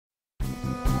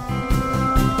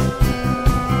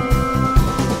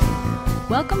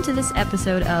Welcome to this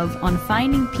episode of On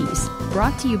Finding Peace,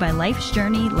 brought to you by Life's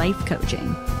Journey Life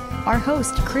Coaching. Our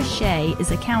host, Chris Shea, is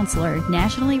a counselor,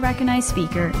 nationally recognized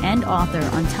speaker, and author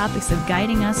on topics of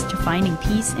guiding us to finding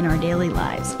peace in our daily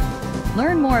lives.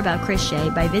 Learn more about Chris Shea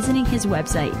by visiting his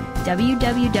website,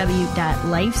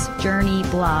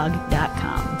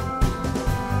 www.lifesjourneyblog.com.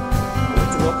 I'd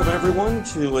like to welcome everyone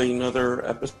to another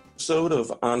episode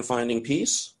of On Finding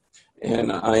Peace.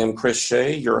 And I am Chris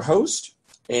Shea, your host.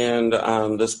 And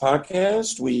on this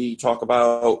podcast, we talk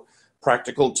about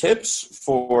practical tips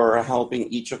for helping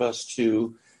each of us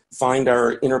to find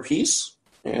our inner peace.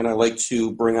 And I like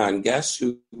to bring on guests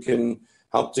who can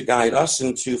help to guide us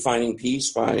into finding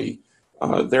peace by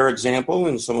their example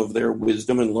and some of their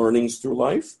wisdom and learnings through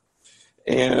life.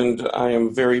 And I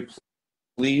am very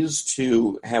pleased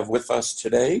to have with us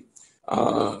today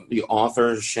the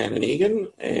author, Shannon Egan.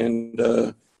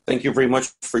 And thank you very much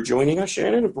for joining us,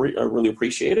 Shannon. I really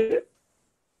appreciate it.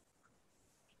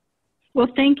 Well,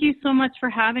 thank you so much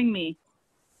for having me.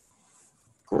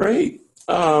 Great.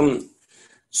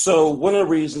 So one of the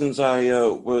reasons I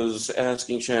was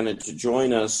asking Shannon to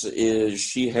join us is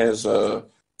she has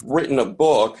written a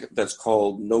book that's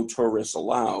called No Tourists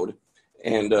Allowed.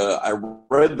 And I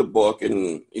read the book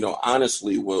and,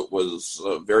 honestly was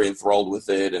very enthralled with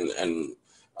it and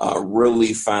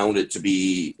really found it to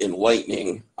be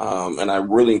enlightening. And I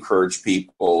really encourage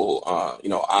people,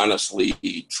 honestly,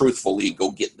 truthfully, go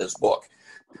get this book.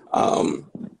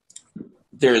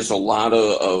 There's a lot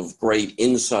of great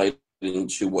insight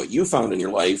into what you found in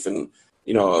your life. And,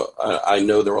 I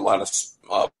know there were a lot of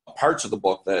parts of the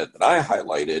book that I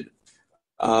highlighted.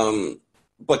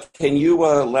 But can you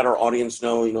let our audience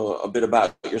know, a bit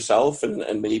about yourself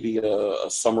and maybe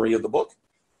a summary of the book?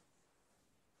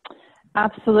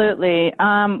 Absolutely.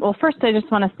 Well, first, I just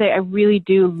want to say I really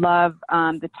do love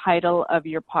the title of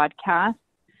your podcast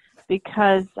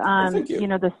because, thank you.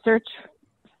 The search,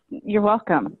 you're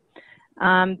welcome.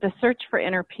 The search for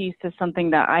inner peace is something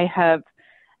that I have,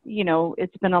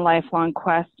 it's been a lifelong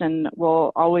quest and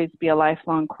will always be a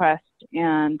lifelong quest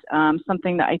and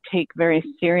something that I take very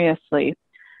seriously.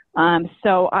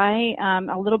 So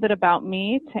a little bit about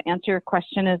me to answer your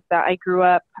question is that I grew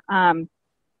up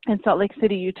in Salt Lake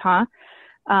City, Utah,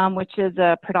 which is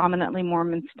a predominantly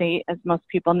Mormon state, as most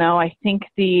people know. I think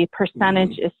the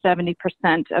percentage is 70%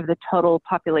 of the total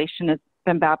population has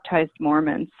been baptized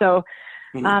Mormon. So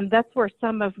that's where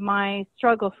some of my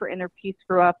struggle for inner peace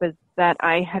grew up, is that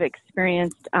I had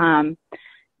experienced,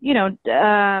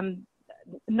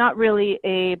 not really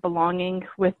a belonging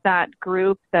with that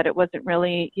group, that it wasn't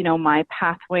really, my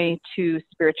pathway to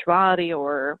spirituality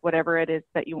or whatever it is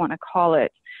that you want to call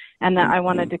it. And that I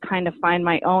wanted to kind of find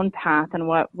my own path and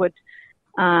what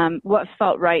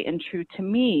felt right and true to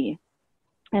me.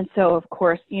 And so, of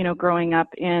course, growing up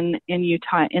in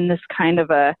Utah in this kind of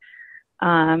a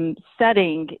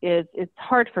setting it's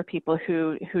hard for people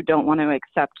who don't want to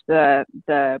accept the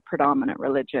predominant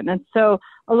religion. And so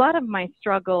a lot of my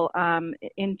struggle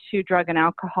into drug and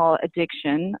alcohol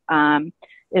addiction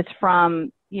is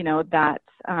from, that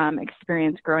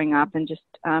experience growing up and just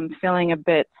feeling a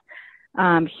bit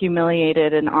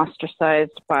humiliated and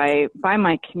ostracized by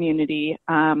my community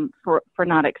for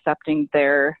not accepting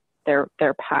their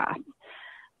path.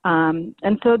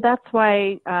 And so that's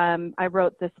why I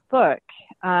wrote this book.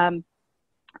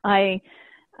 I,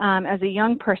 as a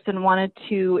young person, wanted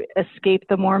to escape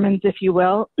the Mormons, if you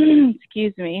will.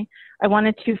 Excuse me. I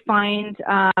wanted to find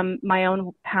my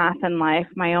own path in life,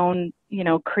 my own,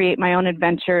 create my own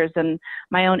adventures and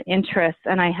my own interests.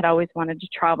 And I had always wanted to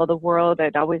travel the world.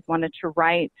 I'd always wanted to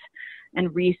write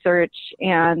and research.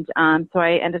 And so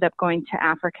I ended up going to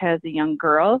Africa as a young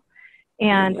girl.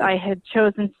 And I had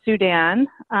chosen Sudan,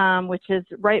 which is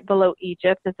right below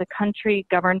Egypt. It's a country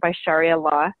governed by Sharia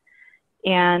law.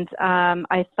 And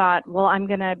I thought, well, I'm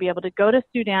going to be able to go to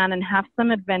Sudan and have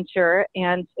some adventure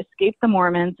and escape the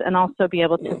Mormons and also be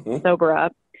able to sober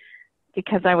up,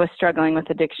 because I was struggling with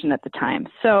addiction at the time.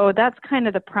 So that's kind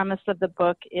of the premise of the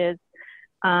book, is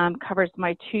covers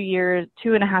my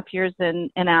 2.5 years in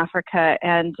Africa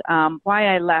and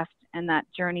why I left, and that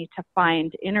journey to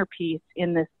find inner peace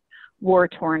in this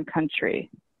war-torn country.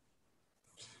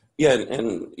 Yeah,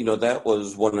 and that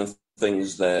was one of the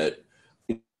things that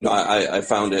I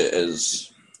found it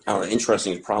as, I don't know,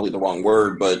 interesting is probably the wrong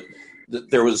word, but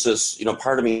there was this,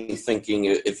 part of me thinking,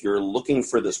 if you're looking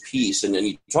for this peace, and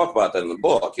you talk about that in the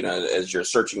book, as you're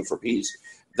searching for peace,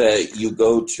 that you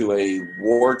go to a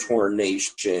war-torn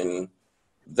nation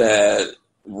that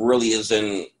really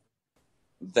isn't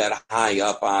that high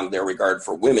up on their regard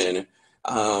for women,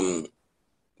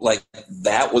 like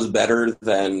that was better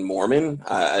than Mormon.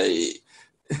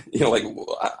 like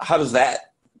how does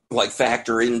that like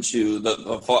factor into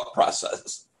the thought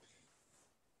process?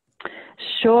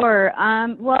 Sure.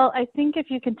 Well, I think if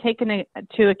you can take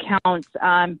into account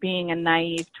being a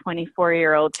naive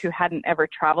 24-year-old who hadn't ever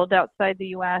traveled outside the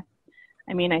U.S.,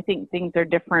 I mean, I think things are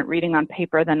different reading on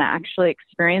paper than actually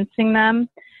experiencing them.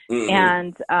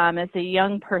 And as a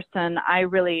young person,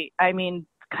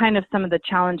 kind of some of the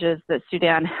challenges that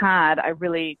Sudan had, I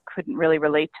really couldn't really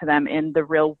relate to them in the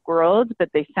real world, but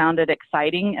they sounded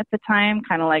exciting at the time,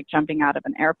 kind of like jumping out of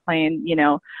an airplane. You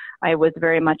know, I was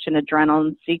very much an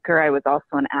adrenaline seeker. I was also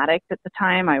an addict at the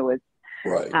time. I was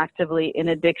actively in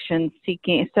addiction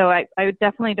seeking. So I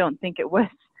definitely don't think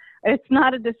it's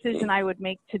not a decision I would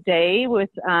make today with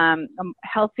a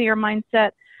healthier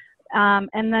mindset.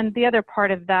 And then the other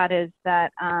part of that is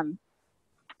that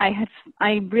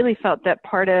I really felt that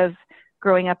part of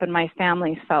growing up in my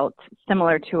family felt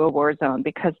similar to a war zone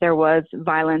because there was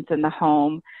violence in the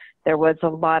home. There was a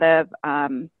lot of,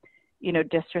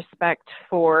 disrespect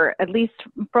for, at least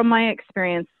from my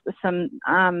experience, some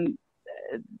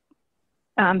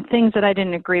things that I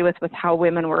didn't agree with how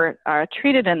women were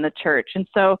treated in the church. And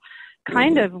so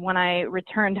kind of when I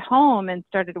returned home and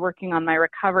started working on my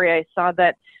recovery, I saw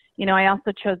that, I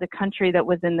also chose a country that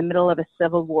was in the middle of a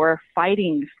civil war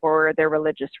fighting for their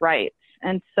religious rights.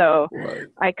 And so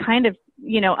I kind of,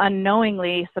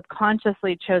 unknowingly,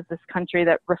 subconsciously chose this country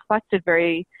that reflected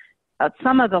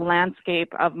some of the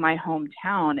landscape of my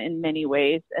hometown in many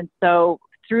ways. And so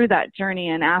through that journey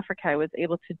in Africa, I was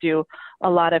able to do a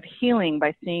lot of healing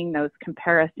by seeing those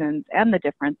comparisons and the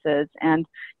differences and,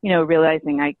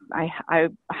 realizing I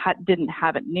didn't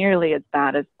have it nearly as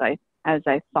bad as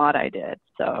I thought I did.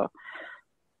 So.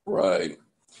 Right.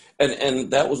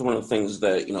 And that was one of the things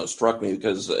that, struck me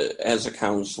because as a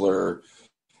counselor,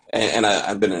 and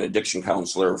I've been an addiction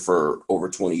counselor for over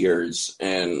 20 years.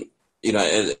 And,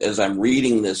 as I'm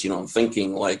reading this, I'm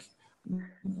thinking like,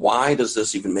 why does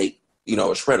this even make,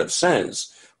 a shred of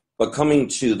sense? But coming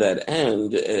to that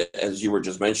end, as you were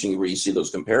just mentioning, where you see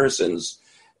those comparisons,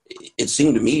 it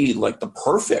seemed to me like the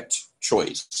perfect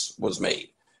choice was made.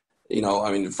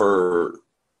 For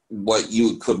what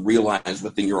you could realize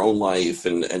within your own life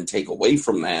and take away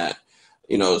from that,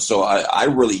 so I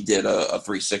really did a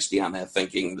 360 on that,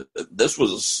 thinking that this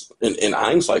was, in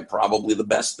hindsight, probably the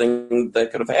best thing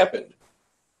that could have happened.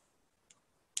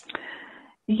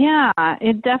 Yeah,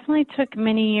 it definitely took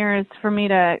many years for me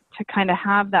to kind of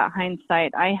have that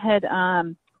hindsight. I had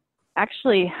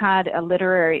actually had a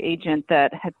literary agent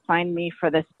that had signed me for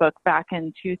this book back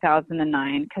in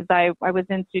 2009 because I was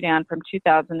in Sudan from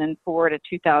 2004 to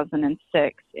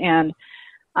 2006. And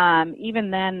even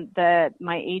then,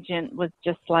 my agent was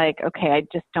just like, okay, I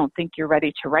just don't think you're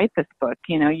ready to write this book.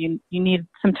 You need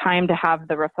some time to have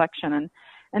the reflection.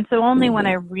 And so only when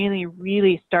I really,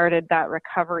 really started that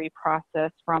recovery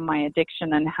process from my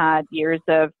addiction and had years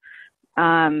of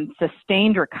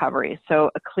sustained recovery, so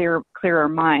a clearer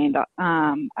mind,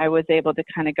 I was able to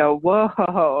kind of go,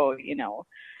 whoa,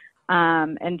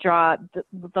 and draw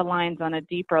the lines on a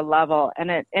deeper level. And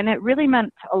it really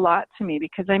meant a lot to me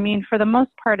because, for the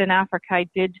most part in Africa, I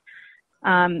did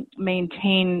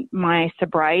maintain my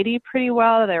sobriety pretty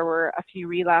well. There were a few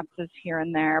relapses here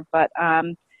and there, but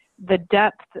the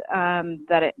depth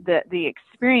that the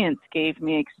experience gave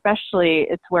me, especially,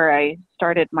 it's where I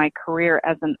started my career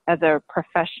as a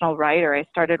professional writer. I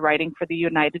started writing for the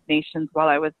United Nations while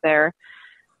I was there,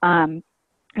 and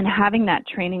having that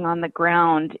training on the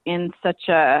ground in such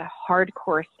a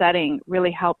hardcore setting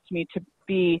really helped me to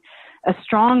be a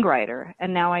strong writer.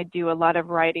 And now I do a lot of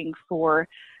writing for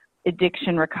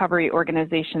addiction recovery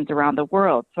organizations around the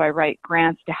world. So I write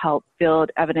grants to help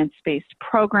build evidence-based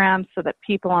programs so that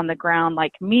people on the ground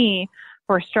like me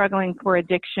who are struggling for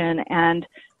addiction and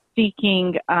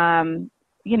seeking,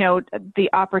 the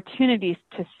opportunities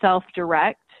to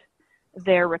self-direct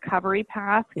their recovery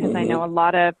path, because I know a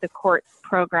lot of the court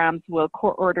programs will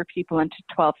court order people into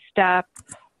 12-step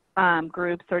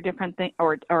groups or different things,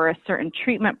 or a certain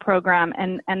treatment program,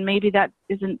 and maybe that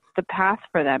isn't the path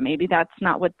for them. Maybe that's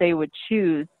not what they would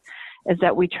choose. Is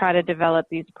that we try to develop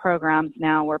these programs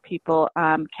now where people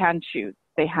can choose.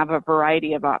 They have a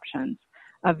variety of options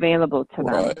available to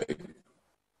them.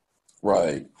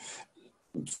 Right.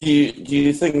 Do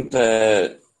you think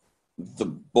that the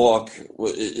book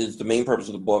is the main purpose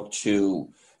of the book to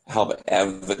help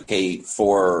advocate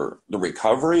for the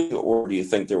recovery, or do you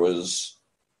think there was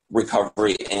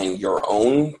recovery in your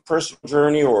own personal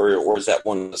journey, or is that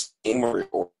one the same, or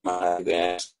am I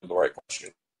asking the right question?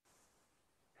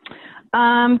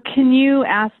 Can you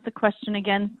ask the question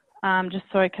again, just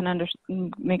so I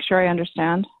can make sure I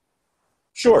understand?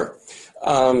 Sure.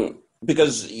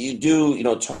 because you do,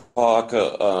 talk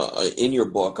in your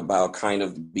book about kind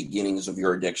of the beginnings of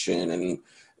your addiction and,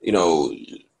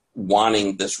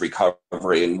 wanting this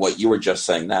recovery, and what you were just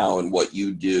saying now and what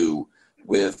you do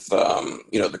with,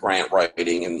 the grant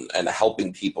writing and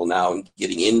helping people now and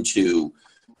getting into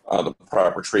the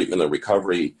proper treatment and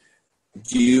recovery.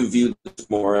 Do you view this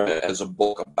more as a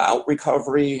book about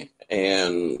recovery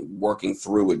and working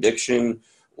through addiction,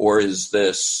 or is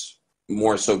this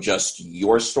more so just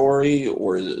your story,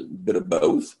 or is it a bit of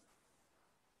both?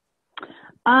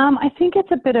 I think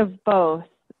it's a bit of both.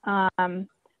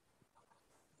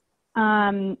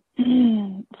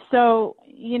 So,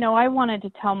 I wanted to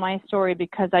tell my story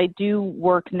because I do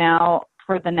work now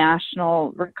for the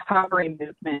national recovery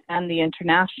movement and the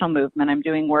international movement. I'm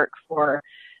doing work for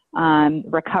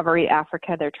Recovery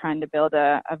Africa. They're trying to build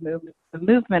a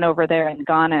movement over there in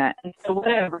Ghana. And so what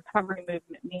a recovery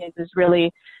movement means is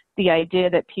really the idea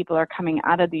that people are coming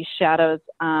out of these shadows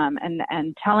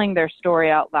and telling their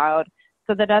story out loud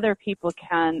so that other people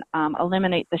can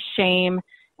eliminate the shame,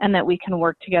 and that we can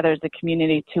work together as a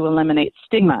community to eliminate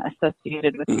stigma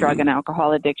associated with drug and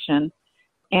alcohol addiction.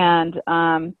 And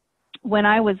when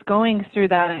I was going through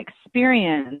that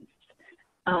experience,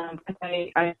 because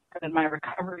I started my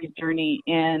recovery journey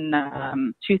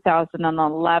in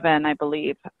 2011, I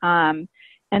believe.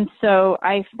 And so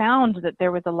I found that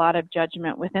there was a lot of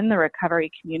judgment within the recovery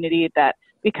community that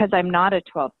because I'm not a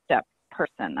 12-step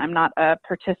person, I'm not a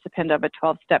participant of a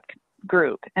 12-step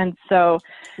group. And so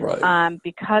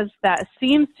because that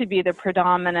seems to be the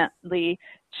predominantly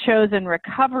chosen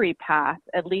recovery path,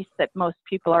 at least that most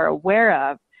people are aware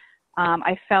of,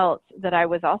 I felt that I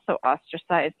was also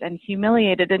ostracized and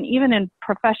humiliated. And even in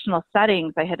professional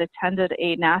settings, I had attended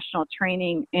a national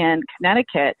training in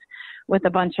Connecticut with a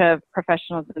bunch of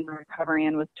professionals in recovery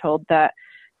and was told that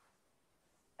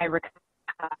I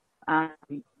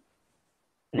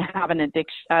have an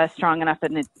addiction, strong enough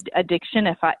an addiction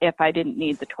if I didn't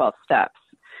need the 12 steps.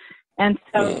 And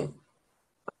so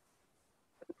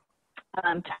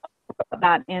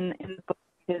that in the book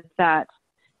is that,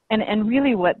 and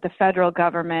really what the federal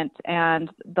government and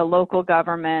the local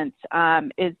government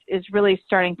is really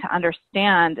starting to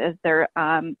understand as they're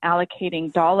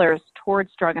allocating dollars towards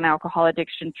drug and alcohol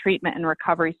addiction treatment and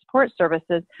recovery support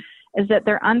services, is that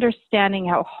they're understanding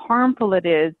how harmful it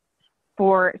is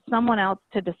for someone else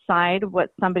to decide what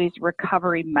somebody's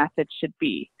recovery method should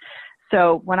be.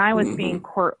 So when I was being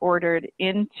court ordered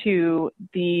into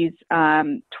these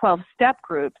 12-step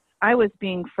groups, I was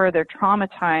being further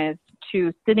traumatized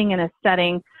to sitting in a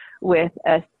setting with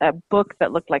a book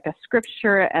that looked like a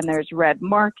scripture, and there's red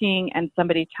marking and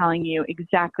somebody telling you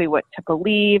exactly what to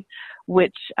believe,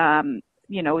 which,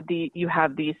 you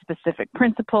have these specific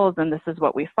principles and this is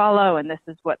what we follow and this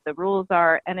is what the rules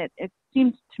are. And it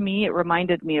seemed to me, it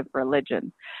reminded me of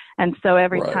religion. And so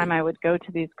every time I would go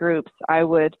to these groups, I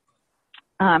would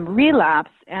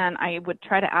relapse, and I would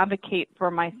try to advocate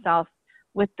for myself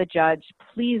with the judge.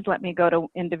 Please let me go to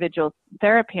individual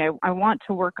therapy. I want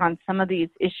to work on some of these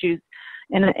issues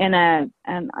in a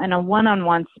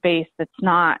one-on-one space that's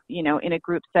not, in a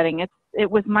group setting. It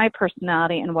was my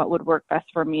personality and what would work best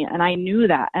for me. And I knew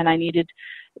that, and I needed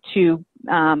to,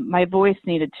 my voice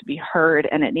needed to be heard,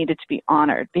 and it needed to be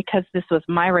honored because this was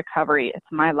my recovery. It's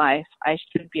my life. I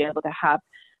should be able to have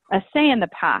a say in the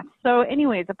path. So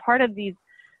anyways, a part of these,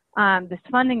 this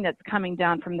funding that's coming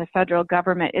down from the federal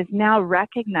government is now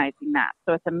recognizing that.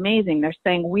 So it's amazing. They're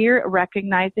saying we're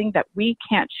recognizing that we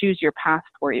can't choose your path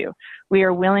for you. We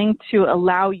are willing to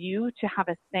allow you to have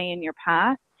a say in your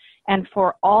path, and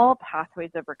for all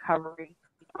pathways of recovery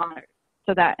to be honored.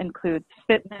 So that includes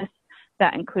fitness,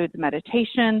 that includes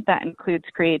meditation, that includes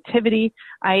creativity.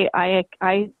 I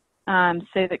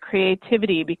say that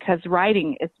creativity, because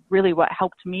writing is really what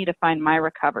helped me to find my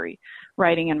recovery.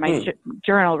 Writing in my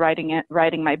journal,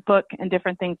 writing my book, and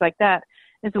different things like that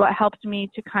is what helped me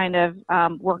to kind of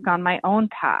work on my own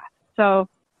path. So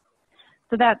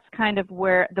that's kind of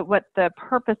what the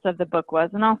purpose of the book was.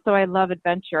 And also, I love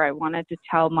adventure. I wanted to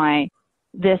tell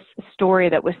this story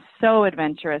that was so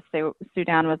adventurous.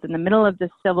 Sudan was in the middle of the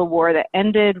civil war that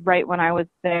ended right when I was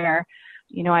there.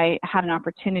 I had an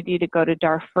opportunity to go to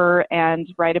Darfur and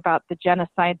write about the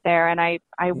genocide there. And I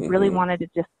really wanted to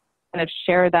just kind of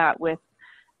share that with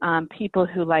people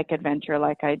who like adventure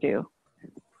like I do.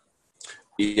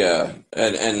 Yeah,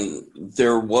 and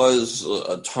there was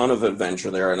a ton of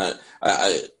adventure there, and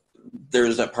I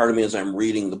there's that part of me as I'm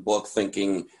reading the book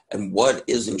thinking, and what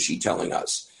isn't she telling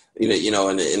us?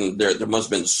 And there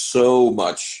must have been so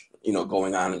much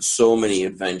going on, and so many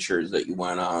adventures that you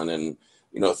went on, and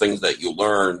things that you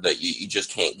learned that you just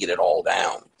can't get it all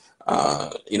down.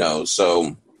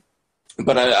 So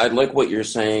But I like what you're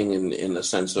saying in the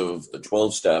sense of the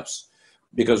 12 steps,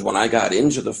 because when I got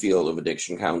into the field of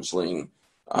addiction counseling,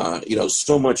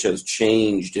 so much has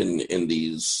changed in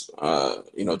these,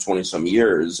 20 some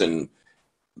years. And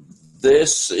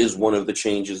this is one of the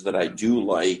changes that I do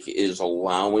like, is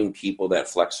allowing people that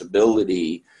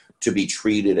flexibility to be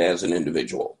treated as an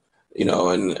individual,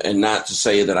 and not to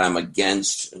say that I'm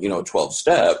against, 12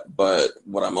 step, but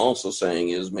what I'm also saying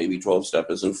is maybe 12 step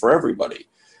isn't for everybody.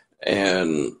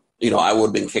 And, I would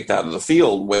have been kicked out of the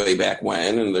field way back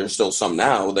when, and there's still some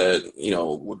now that,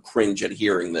 would cringe at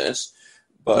hearing this.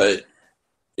 But,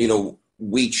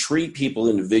 we treat people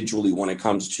individually when it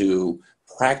comes to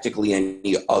practically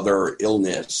any other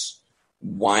illness.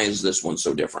 Why is this one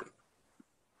so different?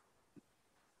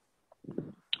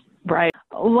 Right.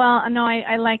 Well, no,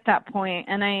 I like that point.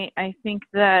 And I think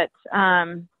that,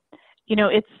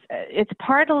 it's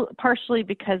partially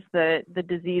because the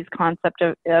disease concept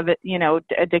of it,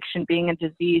 addiction being a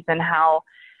disease, and how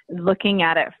looking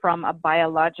at it from a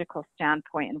biological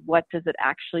standpoint, and what does it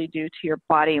actually do to your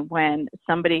body when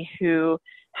somebody who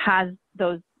has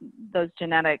those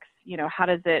genetics, how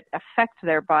does it affect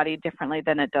their body differently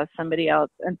than it does somebody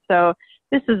else? And so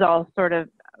this is all sort of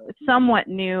somewhat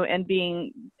new and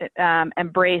being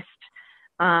embraced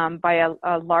by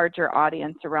a larger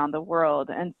audience around the world.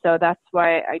 And so that's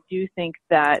why I do think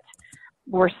that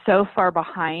we're so far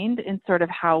behind in sort of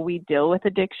how we deal with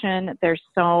addiction. There's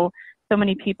so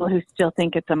many people who still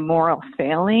think it's a moral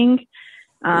failing,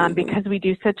 because we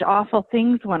do such awful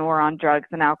things when we're on drugs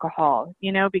and alcohol,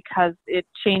 because it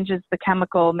changes the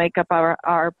chemical makeup of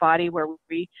our body, where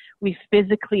we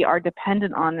physically are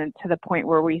dependent on it to the point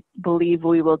where we believe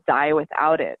we will die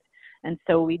without it. And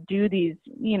so we do these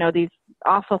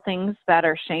awful things that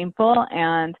are shameful,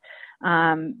 and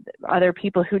other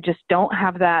people who just don't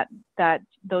have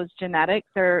those genetics,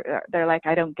 they're like,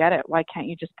 I don't get it. Why can't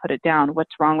you just put it down?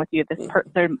 What's wrong with you?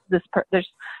 There's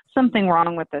something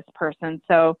wrong with this person.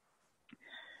 So,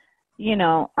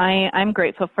 I'm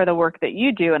grateful for the work that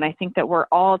you do, and I think that we're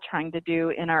all trying to do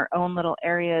in our own little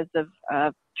areas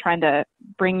of trying to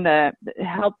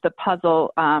help the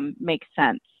puzzle make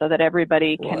sense, so that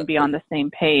everybody can be on the same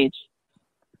page.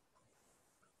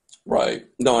 Right.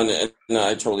 No, and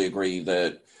I totally agree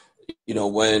that,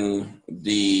 when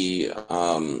the,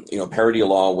 parity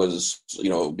law was,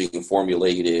 being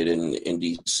formulated in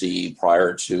DC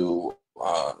prior to,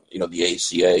 the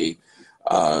ACA,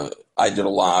 I did a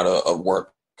lot of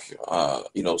work,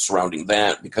 surrounding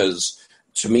that, because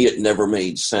to me, it never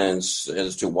made sense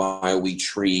as to why we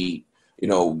treat,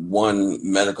 one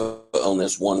medical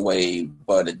illness one way,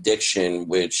 but addiction,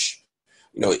 which,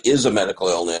 is a medical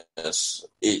illness,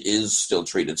 it is still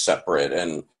treated separate.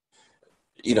 And,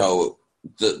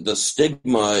 the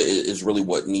stigma is really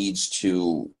what needs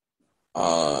to,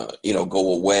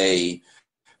 go away,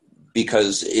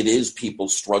 because it is people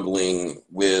struggling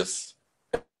with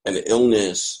an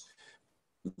illness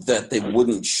that they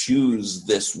wouldn't choose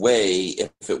this way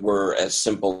if it were as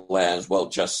simple as, well,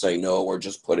 just say no or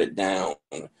just put it down.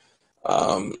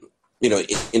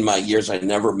 In my years, I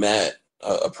never met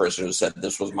a person who said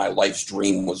this was my life's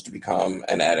dream, was to become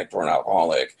an addict or an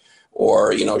alcoholic,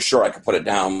 or, sure, I could put it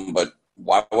down, but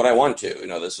why would I want to?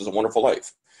 This is a wonderful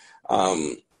life.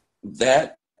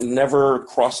 That never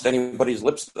crossed anybody's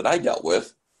lips that I dealt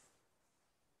with.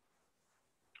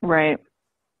 Right.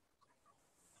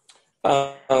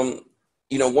 One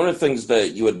of the things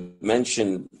that you had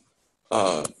mentioned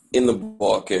in the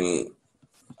book, and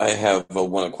I have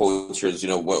one of the quotes here, is,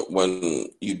 when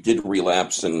you did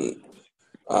relapse, and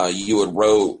you had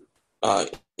wrote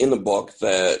in the book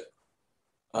that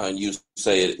you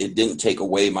say it didn't take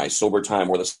away my sober time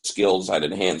or the skills I'd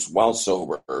enhanced while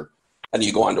sober, and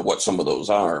you go on to what some of those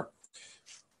are.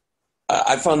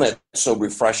 I found that so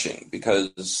refreshing,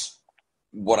 because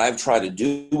what I've tried to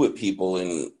do with people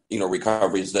in,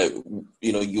 recovery is that,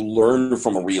 you learn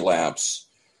from a relapse,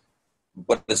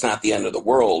 but it's not the end of the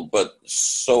world. But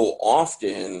so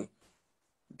often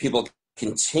people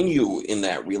continue in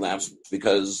that relapse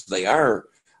because they are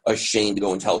ashamed to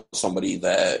go and tell somebody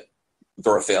that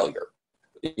they're a failure,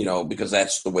 because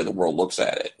that's the way the world looks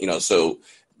at it, so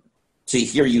to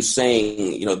hear you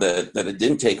saying, that it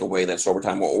didn't take away that sober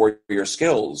time or your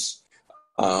skills,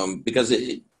 because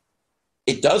it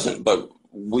doesn't, but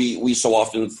we so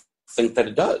often think that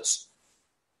it does.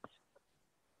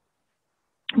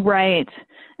 Right.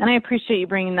 And I appreciate you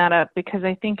bringing that up, because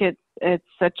I think it's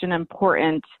such an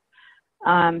important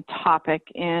topic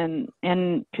in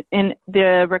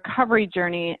the recovery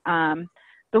journey.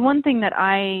 the one thing that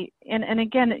and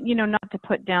again, not to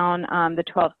put down the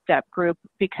 12-step group,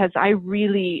 because I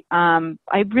really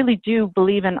do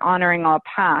believe in honoring all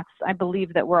paths. I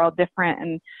believe that we're all different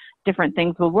and different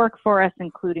things will work for us,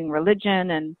 including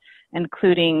religion and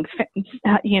including,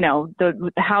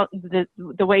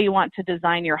 the way you want to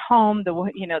design your home,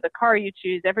 the car you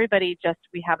choose. Everybody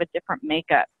we have a different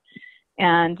makeup.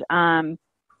 And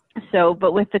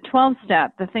but with the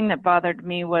 12-step, the thing that bothered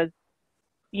me was,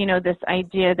 this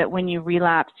idea that when you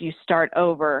relapse, you start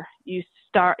over. You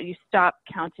stop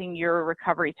counting your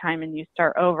recovery time and you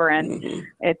start over. And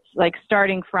it's like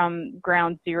starting from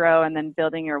ground zero and then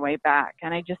building your way back.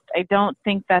 And I don't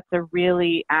think that's a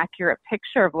really accurate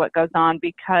picture of what goes on,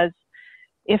 because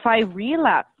if I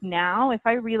relapse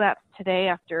today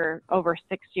after over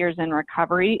 6 years in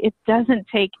recovery, it doesn't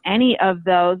take any of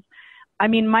those. I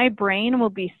mean, my brain will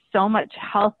be so much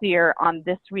healthier on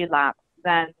this relapse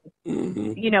than,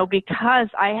 because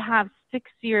I have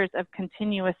 6 years of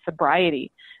continuous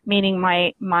sobriety, meaning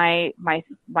my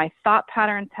thought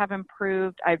patterns have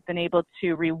improved. I've been able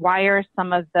to rewire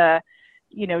some of the,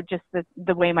 just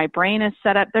the way my brain is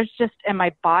set up. And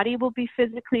my body will be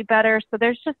physically better. So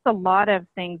there's just a lot of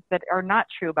things that are not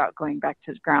true about going back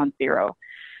to ground zero.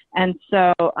 And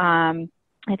so,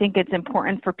 I think it's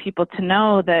important for people to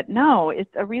know that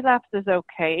a relapse is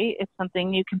okay. It's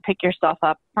something you can pick yourself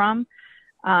up from.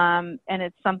 And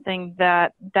it's something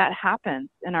that happens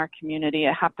in our community.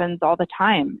 It happens all the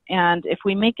time. And if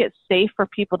we make it safe for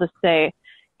people to say,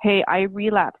 hey, I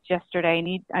relapsed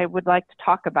yesterday, I would like to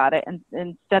talk about it. And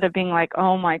instead of being like,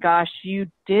 oh my gosh, you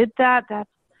did that. That's,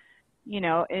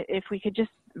 if we could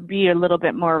just be a little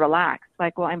bit more relaxed,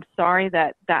 like, well, I'm sorry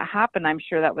that happened. I'm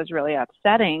sure that was really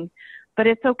upsetting, but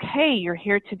it's okay. You're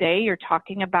here today. You're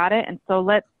talking about it. And so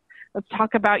let's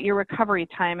talk about your recovery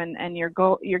time and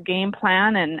your game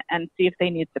plan and see if they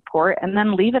need support, and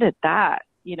then leave it at that.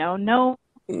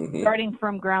 Starting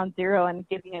from ground zero and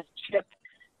giving a chip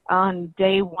on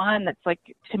day one. That's like,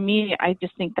 to me, I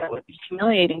just think that would be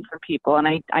humiliating for people.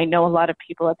 And I know a lot of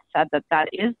people have said that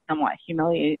is somewhat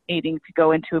humiliating to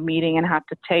go into a meeting and have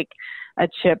to take a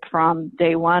chip from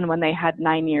day one when they had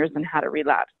 9 years and had a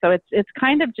relapse. So it's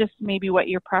kind of just maybe what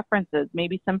your preference is.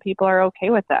 Maybe some people are okay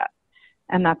with that,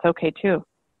 and that's okay too.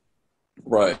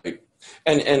 Right.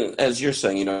 And as you're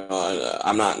saying,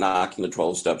 I'm not knocking the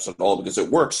 12 steps at all, because it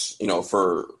works,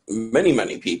 for many,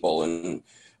 many people. And,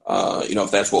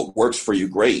 if that's what works for you,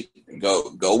 great.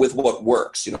 Go with what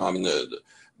works.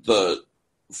 The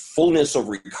fullness of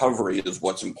recovery is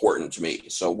what's important to me.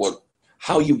 So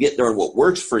how you get there and what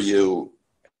works for you,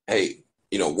 hey,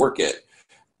 work it.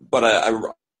 But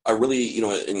I really,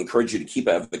 encourage you to keep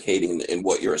advocating in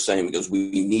what you're saying, because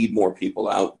we need more people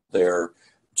out there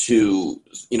to,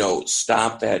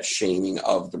 stop that shaming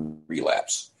of the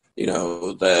relapse.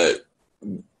 That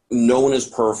no one is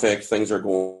perfect. Things are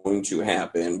going to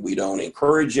happen. We don't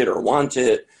encourage it or want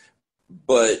it.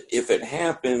 But if it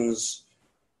happens,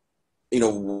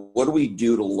 what do we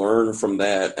do to learn from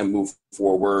that and move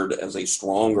forward as a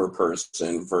stronger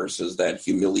person versus that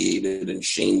humiliated and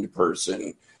shamed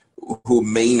person who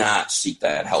may not seek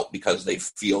that help because they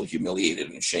feel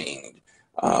humiliated and shamed?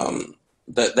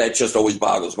 That just always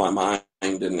boggles my mind,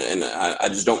 and I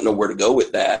just don't know where to go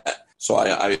with that. So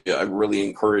I really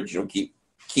encourage, keep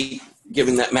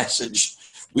giving that message.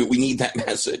 We need that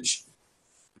message.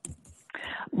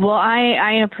 Well,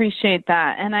 I appreciate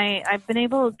that. And I've been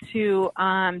able to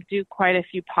do quite a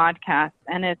few podcasts.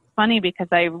 And it's funny because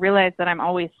I realize that I'm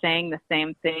always saying the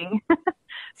same thing.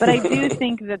 But I do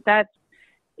think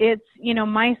it's,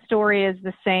 my story is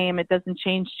the same. It doesn't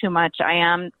change too much. I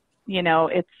am,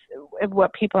 it's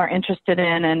what people are interested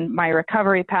in and my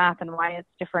recovery path and why it's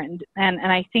different. And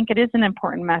I think it is an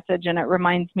important message. And it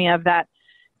reminds me of that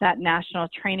national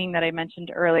training that I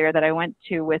mentioned earlier that I went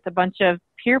to with a bunch of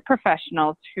peer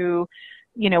professionals who,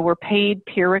 were paid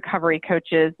peer recovery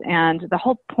coaches. And the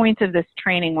whole point of this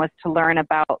training was to learn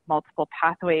about multiple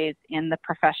pathways in the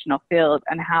professional field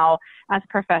and how, as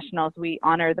professionals, we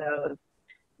honor those.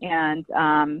 And,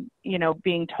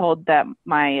 being told that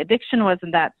my addiction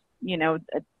wasn't that,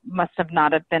 it must have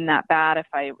not have been that bad if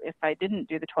I didn't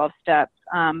do the 12 steps.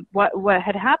 What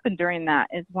had happened during that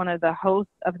is one of the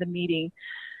hosts of the meeting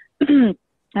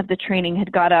of the training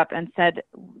had got up and said,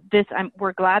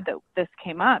 we're glad that this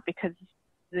came up, because this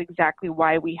is exactly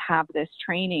why we have this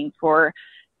training for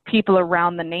people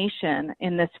around the nation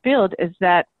in this field, is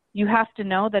that you have to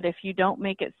know that if you don't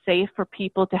make it safe for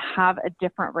people to have a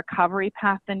different recovery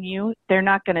path than you, they're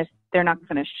not going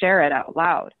to share it out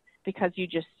loud, because you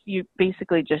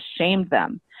basically just shamed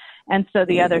them. And so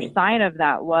the other side of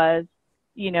that was,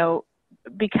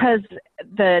 because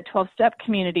the 12-step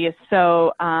community is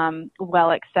so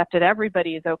well accepted,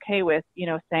 everybody is okay with,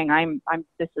 saying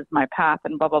this is my path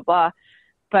and blah, blah, blah.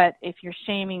 But if you're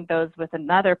shaming those with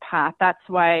another path, that's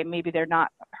why maybe they're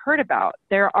not heard about.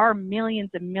 There are millions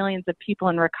and millions of people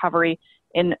in recovery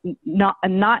not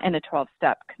in a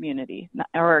 12-step community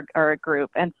or a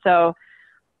group. And so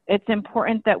it's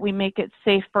important that we make it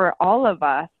safe for all of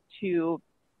us to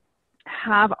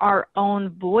have our own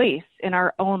voice in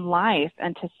our own life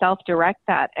and to self-direct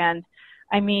that. And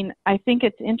I mean, I think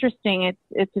it's interesting.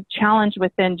 It's a challenge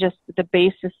within just the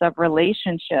basis of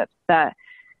relationships that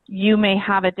you may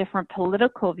have a different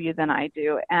political view than I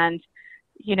do. And,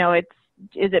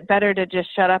 is it better to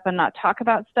just shut up and not talk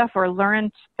about stuff, or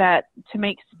learn that to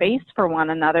make space for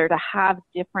one another, to have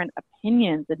different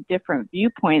opinions and different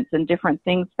viewpoints and different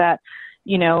things that,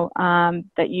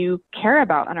 that you care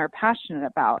about and are passionate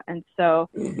about. And so,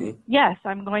 yes,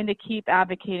 I'm going to keep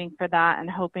advocating for that and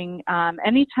hoping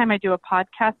anytime I do a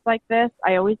podcast like this,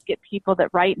 I always get people that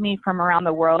write me from around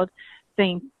the world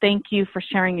saying, thank you for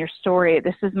sharing your story.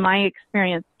 This is my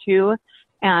experience too.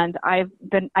 And I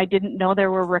didn't know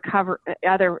there were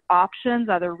other options,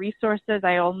 other resources.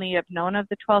 I only have known of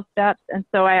the 12 steps. And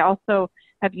so I also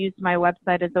have used my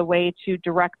website as a way to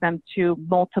direct them to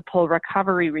multiple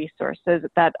recovery resources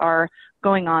that are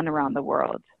going on around the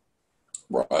world.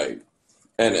 Right.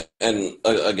 And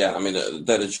again, I mean,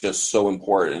 that is just so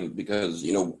important because,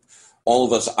 all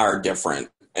of us are different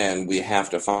and we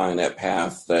have to find that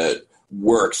path that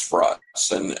works for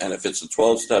us. And if it's the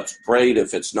 12 steps, great.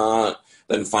 If it's not,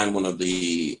 then find one of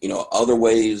the, other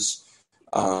ways.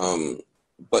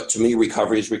 But to me,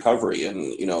 recovery is recovery,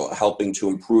 and, helping to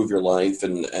improve your life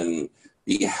and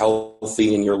be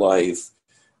healthy in your life.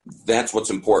 That's what's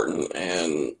important.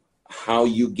 And how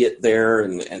you get there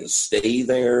and stay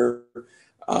there,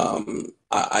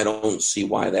 I don't see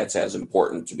why that's as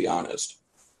important, to be honest.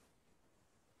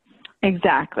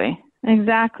 Exactly.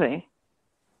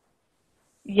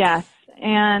 Yes.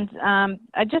 And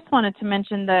I just wanted to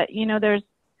mention that,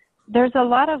 there's a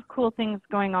lot of cool things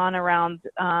going on around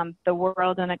the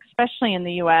world, and especially in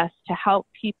the U.S., to help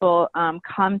people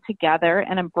come together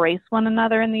and embrace one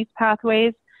another in these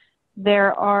pathways.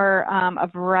 There are a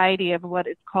variety of what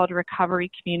is called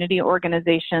recovery community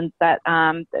organizations that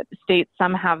states,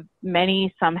 some have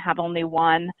many, some have only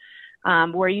one,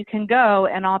 where you can go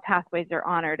and all pathways are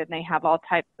honored, and they have all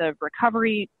types of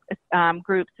recovery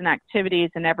groups and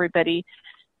activities, and everybody,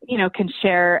 can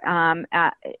share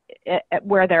at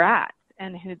where they're at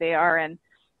and who they are. And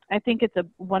I think it's a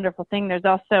wonderful thing. There's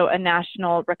also a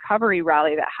national recovery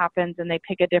rally that happens, and they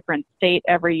pick a different state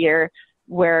every year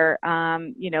where,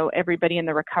 everybody in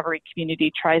the recovery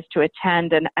community tries to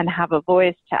attend and have a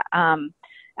voice to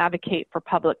advocate for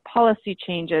public policy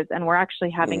changes. And we're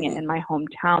actually having it in my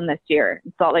hometown this year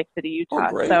in Salt Lake City, Utah.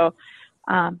 Oh, so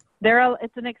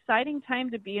it's an exciting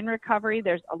time to be in recovery.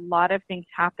 There's a lot of things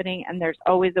happening, and there's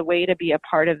always a way to be a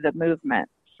part of the movement.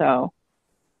 So,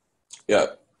 yeah.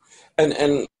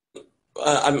 And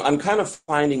I'm kind of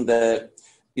finding that,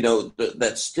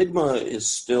 that stigma is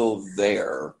still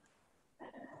there,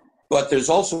 but there's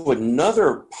also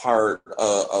another part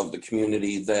of the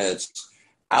community that's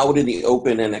out in the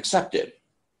open and accepted.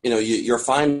 You're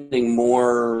finding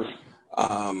more,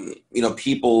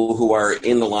 people who are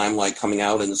in the limelight coming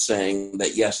out and saying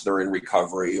that, yes, they're in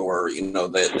recovery, or,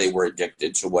 that they were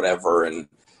addicted to whatever. And,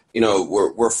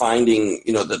 we're finding,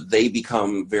 that they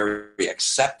become very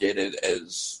accepted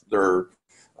as they're,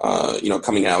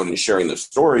 coming out and sharing their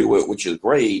story, which is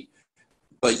great.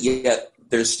 But yet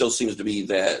there still seems to be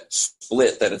that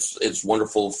split that it's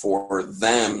wonderful for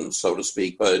them, so to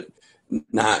speak, but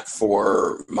not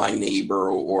for my neighbor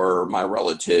or my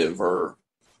relative or,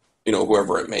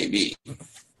 whoever it may be.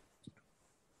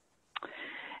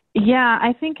 Yeah,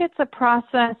 I think it's a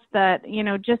process that,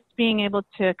 just being able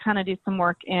to kind of do some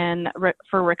work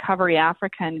for Recovery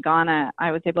Africa and Ghana.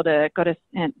 I was able to go to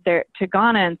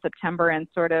Ghana in September and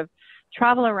sort of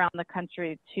travel around the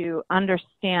country to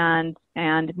understand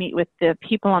and meet with the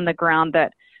people on the ground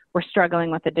that were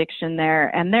struggling with addiction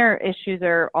there. And their issues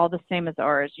are all the same as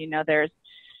ours. There's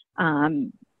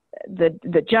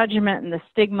the judgment and the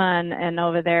stigma, and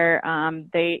over there,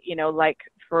 they, like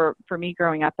for me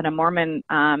growing up in a Mormon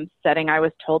setting, I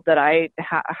was told that I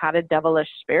had a devilish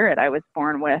spirit. I was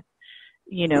born with,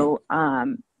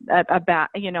 about,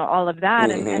 all of that.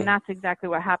 Mm-hmm. And that's exactly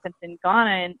what happens in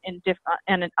Ghana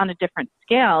and on a different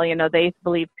scale. They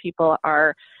believe people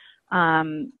are,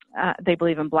 they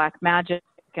believe in black magic,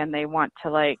 and they want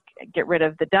to get rid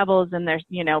of the devils, and there's,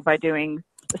 by doing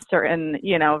certain,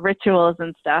 rituals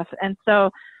and stuff. And so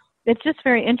it's just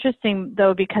very interesting,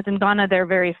 though, because in Ghana they're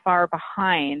very far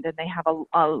behind, and they have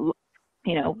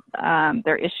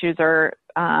their issues are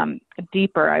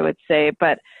deeper, I would say.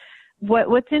 But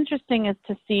what's interesting is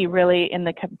to see really in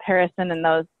the comparison in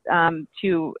those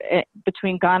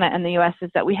between Ghana and the U.S.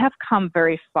 is that we have come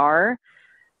very far,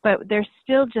 but there's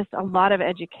still just a lot of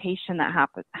education that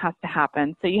has to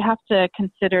happen. So you have to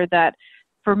consider that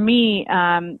for me,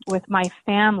 with my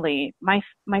family, my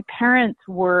parents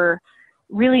were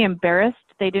really embarrassed.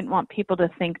 They didn't want people to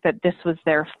think that this was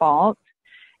their fault.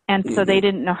 And so they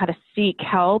didn't know how to seek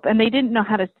help, and they didn't know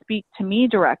how to speak to me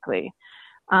directly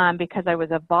because I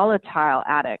was a volatile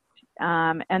addict.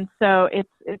 And so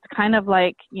it's kind of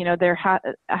like, there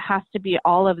has to be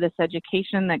all of this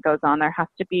education that goes on. There has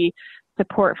to be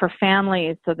support for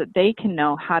families so that they can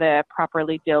know how to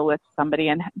properly deal with somebody,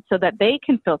 and so that they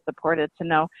can feel supported to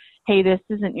know, hey, this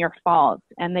isn't your fault,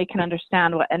 and they can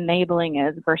understand what enabling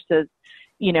is versus,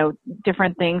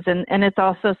 different things. And it's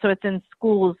also, so it's in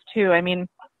schools too. I mean,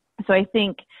 so I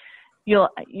think you'll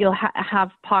have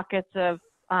pockets of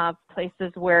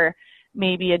places where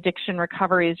maybe addiction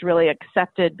recovery is really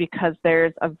accepted because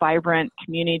there's a vibrant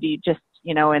community just,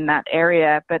 in that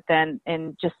area. But then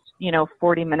in just,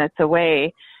 40 minutes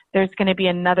away, there's going to be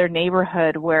another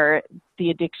neighborhood where the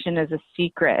addiction is a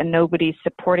secret and nobody's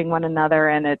supporting one another,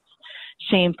 and it's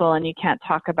shameful and you can't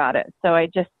talk about it. So I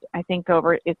think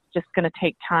it's just going to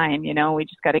take time. We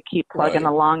just got to keep plugging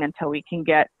along until we can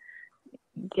get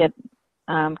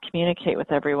communicate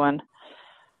with everyone.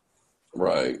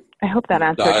 Right. I hope that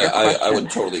answers your question. I would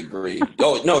totally agree.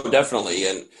 Oh, no, definitely.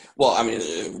 And well, I mean,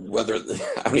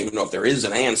 I don't even know if there is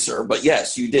an answer, but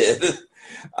yes, you did.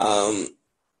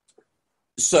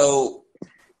 So,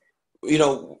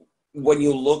 when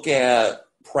you look at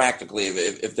practically,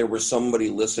 if there was somebody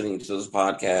listening to this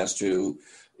podcast who,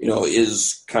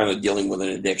 is kind of dealing with an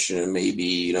addiction and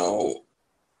maybe,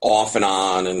 off and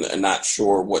on and not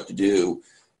sure what to do,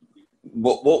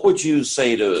 what would you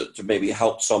say to maybe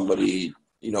help somebody,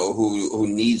 who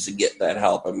needs to get that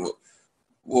help? And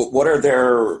what are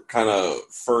their kind of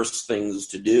first things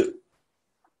to do?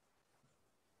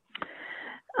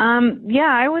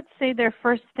 I would say their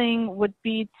first thing would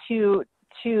be to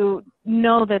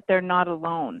know that they're not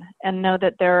alone, and know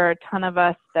that there are a ton of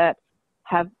us that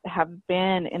have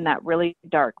been in that really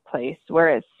dark place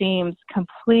where it seems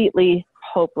completely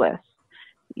hopeless.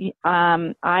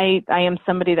 I am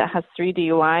somebody that has 3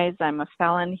 DUIs. I'm a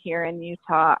felon here in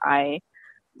Utah. I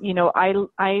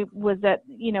was at,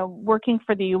 working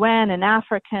for the UN in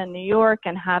Africa and New York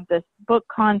and had this book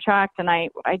contract. And I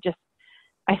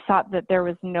thought that there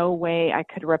was no way I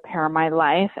could repair my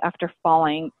life after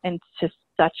falling into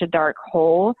such a dark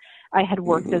hole. I had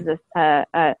worked as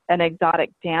an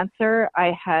exotic dancer.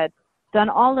 I had done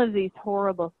all of these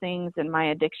horrible things in my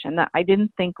addiction that I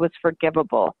didn't think was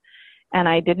forgivable. And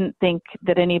I didn't think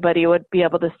that anybody would be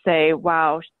able to say,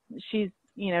 wow, she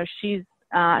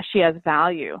has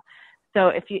value.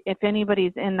 So if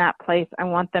anybody's in that place, I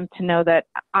want them to know that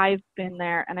I've been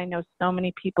there, and I know so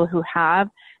many people who have,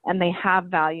 and they have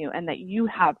value, and that you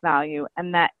have value,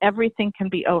 and that everything can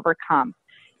be overcome.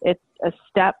 It's a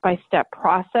step-by-step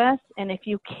process. And if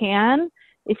you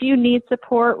need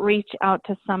support, reach out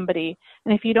to somebody.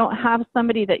 And if you don't have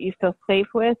somebody that you feel safe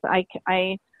with,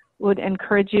 I would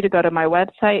encourage you to go to my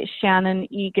website,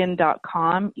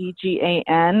 shannonegan.com,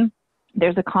 EGAN.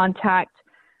 There's a contact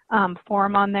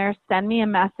form on there. Send me a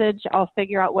message. I'll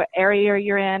figure out what area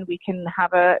you're in. We can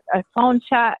have a phone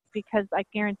chat, because I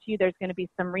guarantee you there's going to be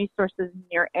some resources in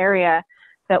your area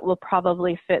that will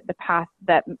probably fit the path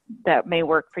that may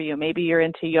work for you. Maybe you're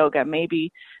into yoga,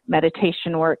 maybe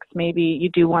meditation works, maybe you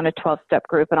do want a 12-step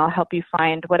group, and I'll help you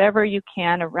find whatever you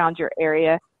can around your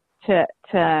area to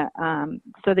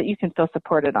so that you can feel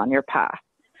supported on your path.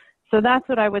 So that's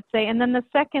what I would say. And then the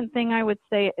second thing I would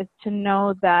say is to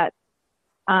know that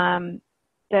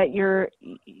that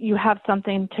you have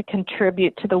something to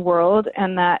contribute to the world,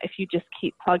 and that if you just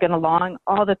keep plugging along,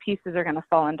 all the pieces are going to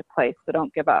fall into place. So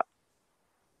don't give up.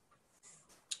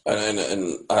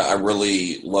 And I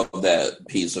really love that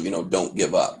piece of, don't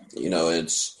give up.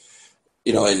 It's,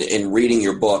 in reading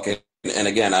your book, and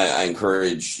again, I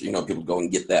encourage, people to go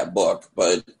and get that book.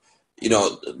 But,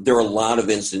 there are a lot of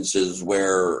instances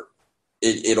where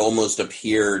it almost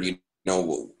appeared,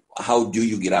 how do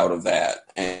you get out of that?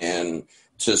 And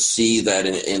to see that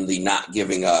in the not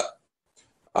giving up,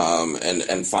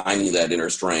 and finding that inner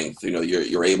strength,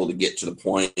 you're able to get to the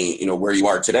point, where you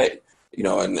are today,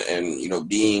 and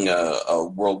being a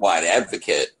worldwide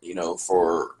advocate,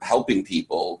 for helping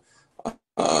people,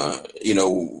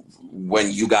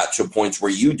 when you got to points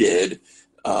where you did,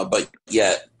 but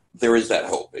yet there is that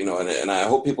hope, and I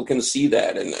hope people can see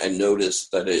that and notice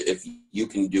that if you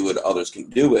can do it, others can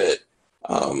do it.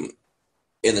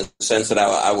 In the sense that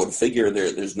I would figure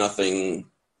there's nothing,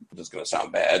 this is going to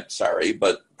sound bad, sorry,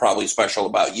 but probably special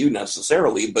about you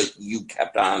necessarily, but you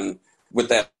kept on with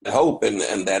that hope, and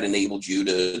that enabled you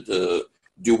to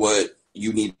do what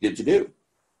you needed to do.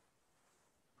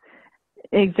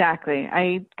 Exactly.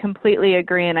 I completely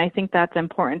agree. And I think that's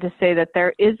important to say, that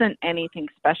there isn't anything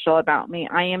special about me.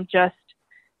 I am just,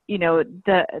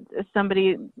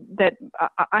 somebody that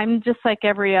I'm just like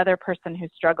every other person who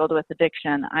struggled with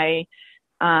addiction. I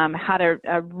had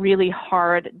a really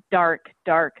hard, dark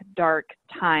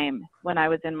time when I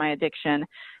was in my addiction,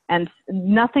 and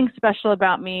nothing special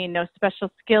about me, no special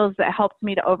skills that helped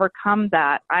me to overcome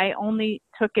that. I only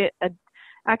took it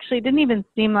actually, it didn't even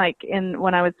seem like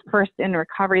when I was first in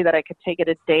recovery that I could take it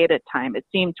a day at a time. It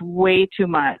seemed way too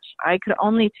much. I could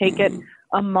only take it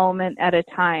a moment at a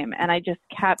time, and I just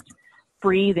kept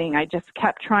breathing. I just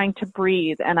kept trying to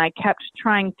breathe, and I kept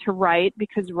trying to write,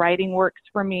 because writing works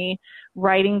for me,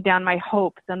 writing down my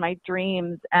hopes and my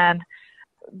dreams, and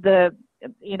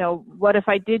what if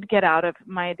I did get out of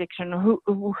my addiction?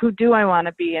 Who do I want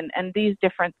to be? And these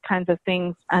different kinds of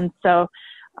things. And so,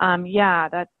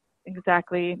 that's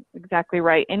exactly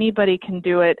right. Anybody can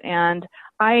do it. And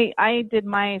I did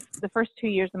the first 2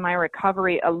 years of my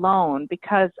recovery alone,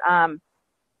 because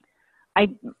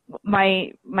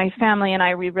my family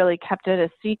and we really kept it a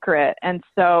secret. And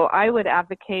so I would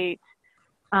advocate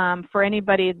for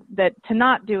anybody to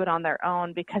not do it on their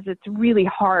own, because it's really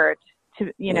hard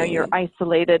to, you're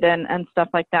isolated and stuff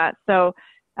like that. So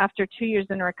after 2 years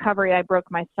in recovery, I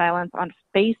broke my silence on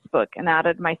Facebook and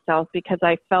outed myself, because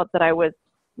I felt that I was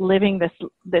living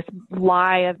this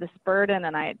lie of this burden,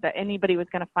 and that anybody was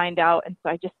going to find out. And so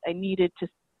I needed to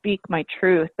speak my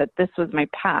truth, that this was my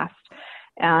past,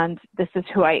 and this is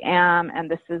who I am,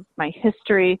 and this is my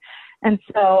history. And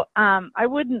so I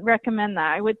wouldn't recommend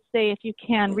that. I would say, if you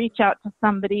can, reach out to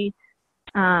somebody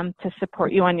to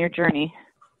support you on your journey.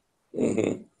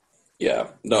 Mm-hmm. Yeah,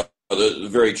 no,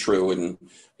 very true. And,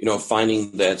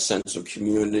 finding that sense of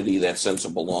community, that sense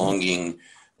of belonging,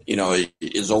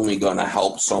 is only going to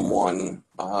help someone.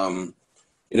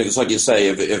 It's like you say,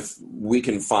 if we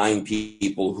can find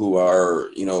people who are,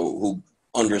 who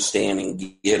understand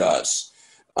and get us,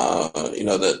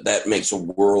 that makes a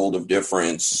world of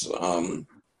difference.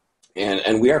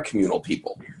 And we are communal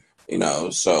people,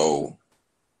 so,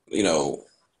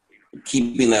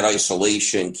 keeping that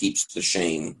isolation keeps the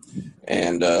shame,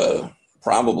 and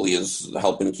probably is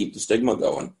helping to keep the stigma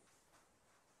going.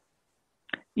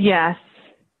 Yes,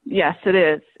 it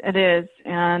is. It is.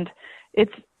 And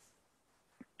it's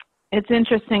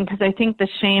interesting, because I think the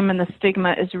shame and the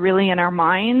stigma is really in our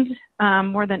mind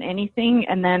more than anything.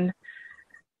 And then,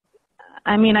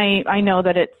 I know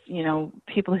that it's,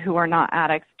 people who are not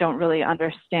addicts don't really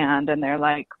understand, and they're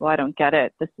like, well, I don't get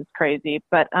it. This is crazy.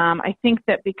 But I think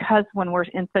that because when we're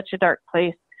in such a dark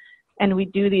place and we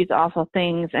do these awful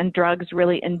things, and drugs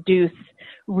really induce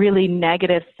really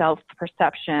negative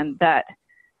self-perception, that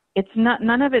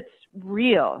none of it's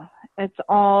real. It's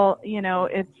all,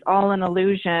 it's all an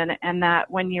illusion. And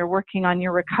that when you're working on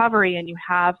your recovery, and you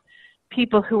have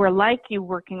people who are like you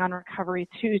working on recovery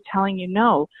too, telling you,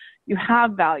 no, you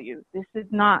have value. This is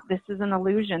an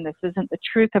illusion. This isn't the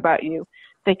truth about you.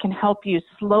 They can help you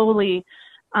slowly,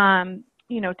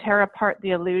 tear apart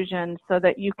the illusion, so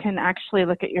that you can actually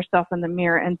look at yourself in the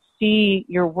mirror and see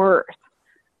your worth.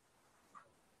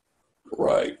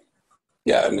 Right.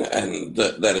 Yeah, and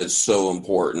that is so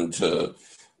important, to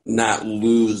not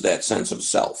lose that sense of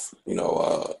self,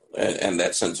 and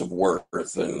that sense of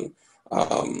worth, and,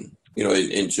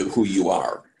 into who you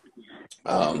are.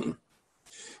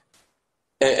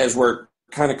 As we're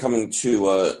kind of coming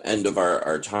to end of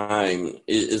our time,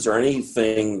 is there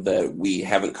anything that we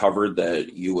haven't covered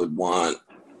that you would want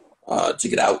to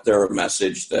get out there, a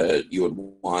message that you would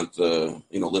want the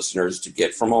listeners to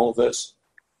get from all of this?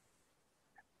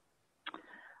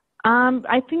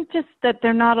 I think just that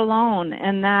they're not alone,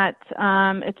 and that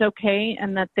it's okay,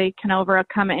 and that they can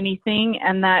overcome anything,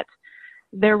 and that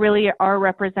there really are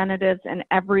representatives in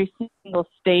every single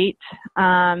state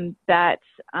that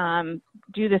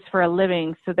do this for a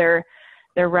living. So they're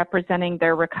representing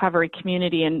their recovery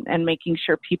community and making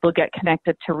sure people get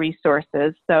connected to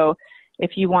resources. So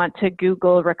if you want to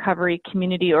Google recovery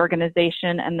community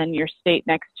organization and then your state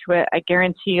next to it, I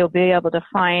guarantee you'll be able to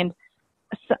find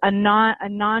a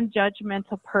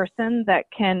non-judgmental person that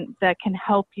can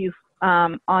help you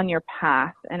on your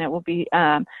path, and it will be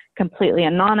completely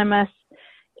anonymous.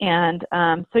 And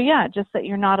just that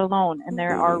you're not alone, and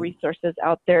there are resources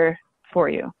out there for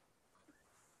you.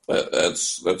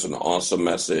 That's an awesome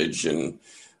message, and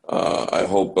I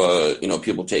hope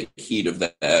people take heed of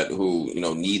that who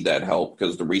need that help,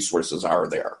 because the resources are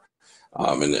there,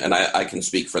 and I can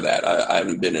speak for that. I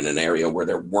haven't been in an area where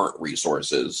there weren't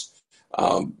resources.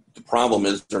 The problem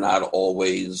is they're not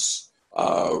always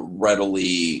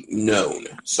readily known,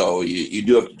 so you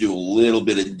do have to do a little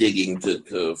bit of digging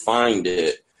to find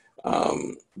it,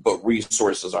 but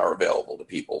resources are available to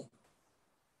people.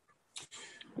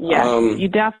 Yeah, you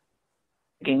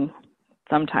definitely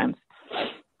sometimes.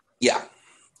 Yeah.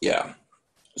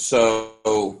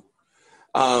 So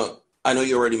I know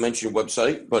you already mentioned your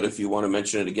website, but if you want to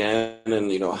mention it again,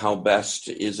 and how best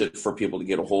is it for people to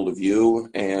get a hold of you,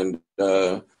 and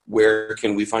where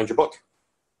can we find your book?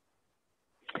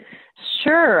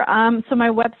 Sure. So my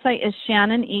website is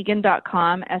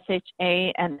shannonegan.com,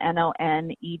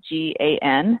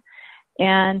 SHANNONEGAN.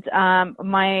 And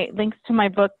my links to my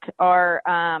book are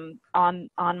on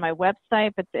my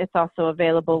website, but it's also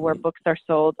available where books are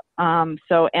sold.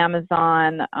 So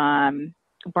Amazon,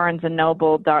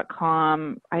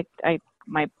 BarnesandNoble.com.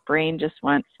 My brain just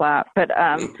went flat. But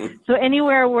so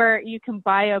anywhere where you can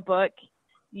buy a book,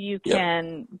 you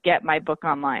can get my book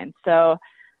online. So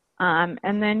and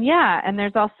then and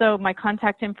there's also my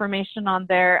contact information on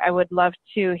there. I would love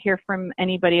to hear from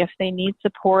anybody if they need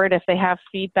support, if they have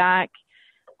feedback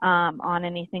on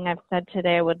anything I've said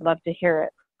today. I would love to hear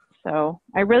it. So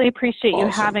I really appreciate you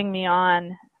having me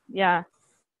on. Yeah.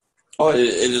 Oh, it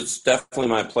is definitely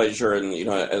my pleasure. And,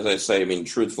 as I say,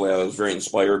 truthfully, I was very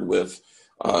inspired with,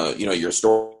 your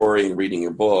story and reading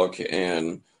your book,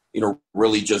 and,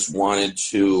 really just wanted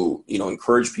to,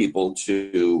 encourage people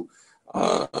to,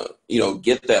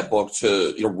 get that book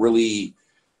to, really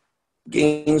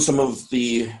gain some of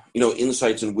the,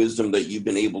 insights and wisdom that you've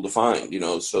been able to find,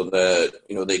 so that,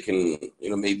 they can,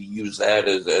 maybe use that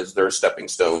as their stepping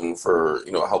stone for,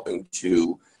 helping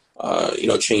to,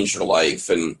 change their life.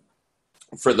 And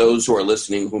for those who are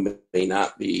listening who may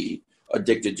not be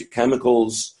addicted to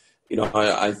chemicals,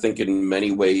 I think in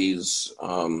many ways,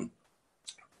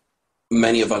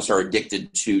 many of us are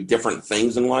addicted to different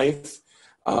things in life.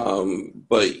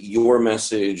 But your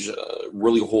message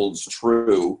really holds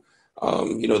true,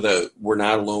 that we're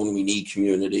not alone, we need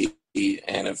community.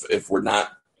 And if we're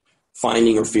not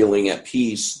finding or feeling at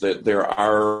peace, that there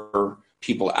are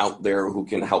people out there who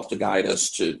can help to guide us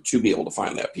to be able to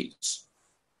find that peace.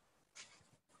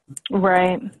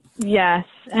 Right. Yes.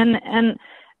 And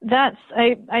that's,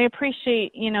 I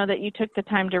appreciate, that you took the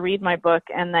time to read my book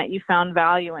and that you found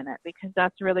value in it, because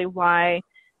that's really why,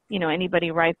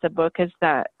 anybody writes a book, is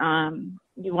that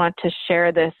you want to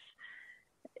share this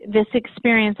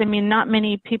experience. Not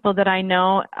many people that I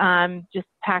know just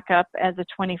pack up as a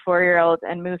 24-year-old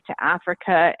and move to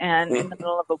Africa and in the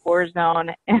middle of a war zone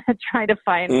and try to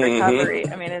find recovery.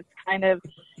 It's kind of,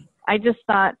 I just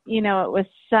thought, it was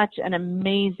such an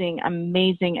amazing,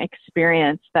 amazing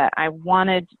experience that I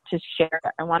wanted to share.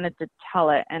 I wanted to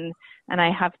tell it. And I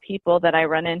have people that I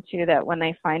run into that when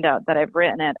they find out that I've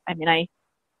written it,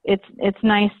 it's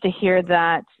nice to hear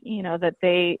that, that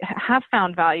they have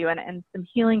found value and some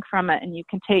healing from it. And you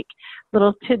can take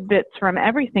little tidbits from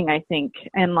everything, I think,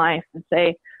 in life and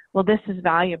say, well, this is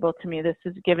valuable to me. This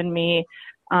has given me,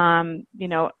 A,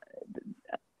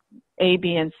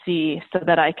 B, and C, so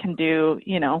that I can do,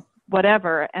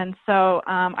 whatever. And so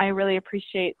I really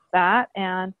appreciate that.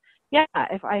 And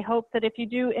I hope that if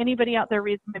anybody out there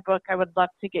reads my book, I would love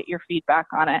to get your feedback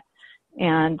on it.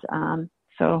 And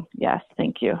so, yes,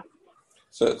 thank you.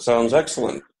 So it sounds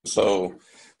excellent. So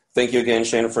thank you again,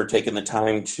 Shannon, for taking the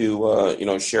time to,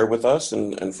 share with us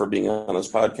and for being on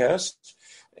this podcast.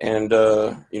 And,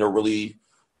 really,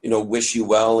 wish you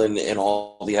well in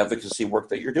all the advocacy work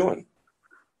that you're doing.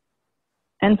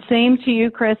 And same to you,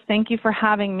 Chris. Thank you for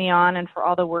having me on and for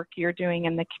all the work you're doing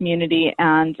in the community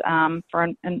and for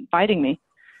inviting me.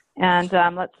 And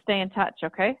let's stay in touch,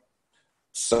 okay?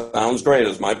 Sounds great. It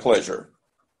was my pleasure.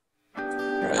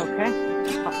 Okay.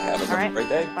 Have a great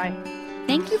day. Bye.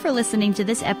 Thank you for listening to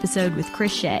this episode with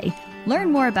Chris Shea.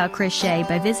 Learn more about Chris Shea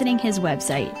by visiting his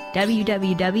website,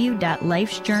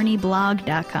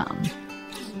 www.lifesjourneyblog.com.